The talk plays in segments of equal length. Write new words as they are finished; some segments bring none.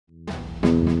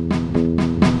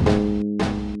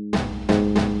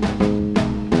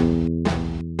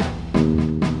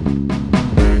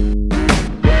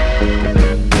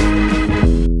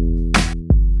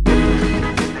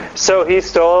So he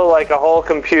stole like a whole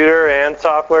computer and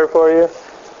software for you?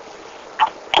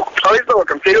 Oh, he stole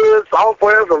computers,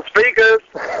 software, some speakers,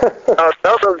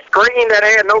 another screen that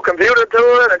had no computer to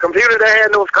it, a computer that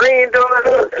had no screen to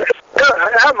it.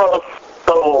 That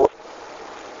motherfucker.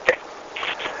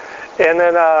 And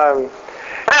then, I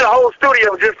had a whole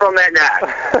studio just from that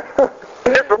guy.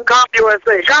 Just from Comp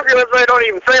USA. Comp USA don't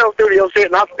even sell studio shit,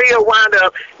 and I still wind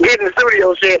up getting the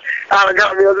studio shit out of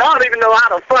Comp USA. I don't even know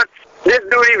how the fuck this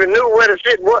dude even knew where the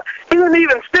shit was. He didn't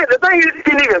even steal it. The thing is, he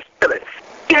didn't even steal it.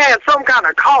 He had some kind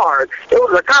of card. It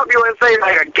was a Comp USA,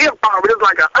 like a gift card, but it was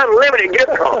like an unlimited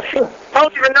gift card.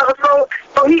 Don't even know.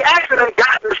 So he actually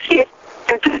got the shit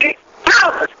and took it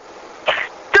to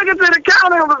the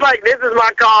counter and was like, this is my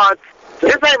card.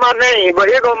 This ain't my name, but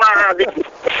here go my ID.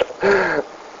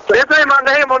 This ain't my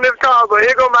name on this card, but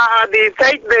here go my ID.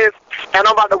 Take this, and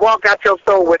I'm about to walk out your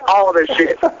store with all this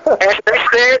shit. And they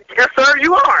said, yes, sir,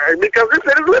 you are, because this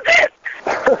shit is legit.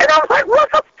 And I was like, what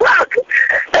the fuck?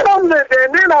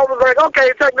 And then I was like,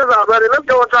 okay, check this out, buddy. Let's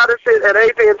go and try this shit at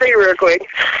AT&T real quick.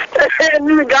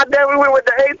 And goddamn, we went with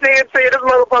the AT&T. This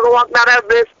motherfucker walked out that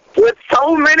bitch with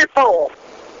so many phones.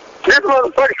 This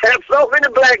motherfucker had so many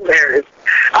Blackberries.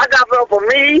 I got some for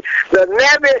me, the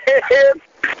nabbit heads,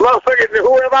 motherfuckers,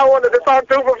 whoever I wanted to talk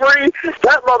to for free.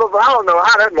 That motherfucker, I don't know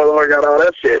how that motherfucker got all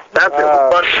that shit. That's just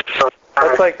funny.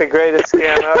 That's like the greatest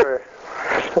scam ever.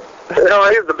 You know,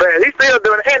 he's the best. He's still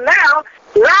doing it. And now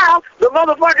the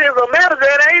motherfucker is a manager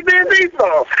at AT&T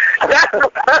store.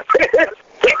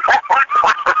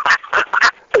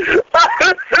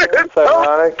 That's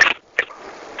ironic.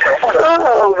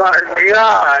 Oh my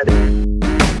God.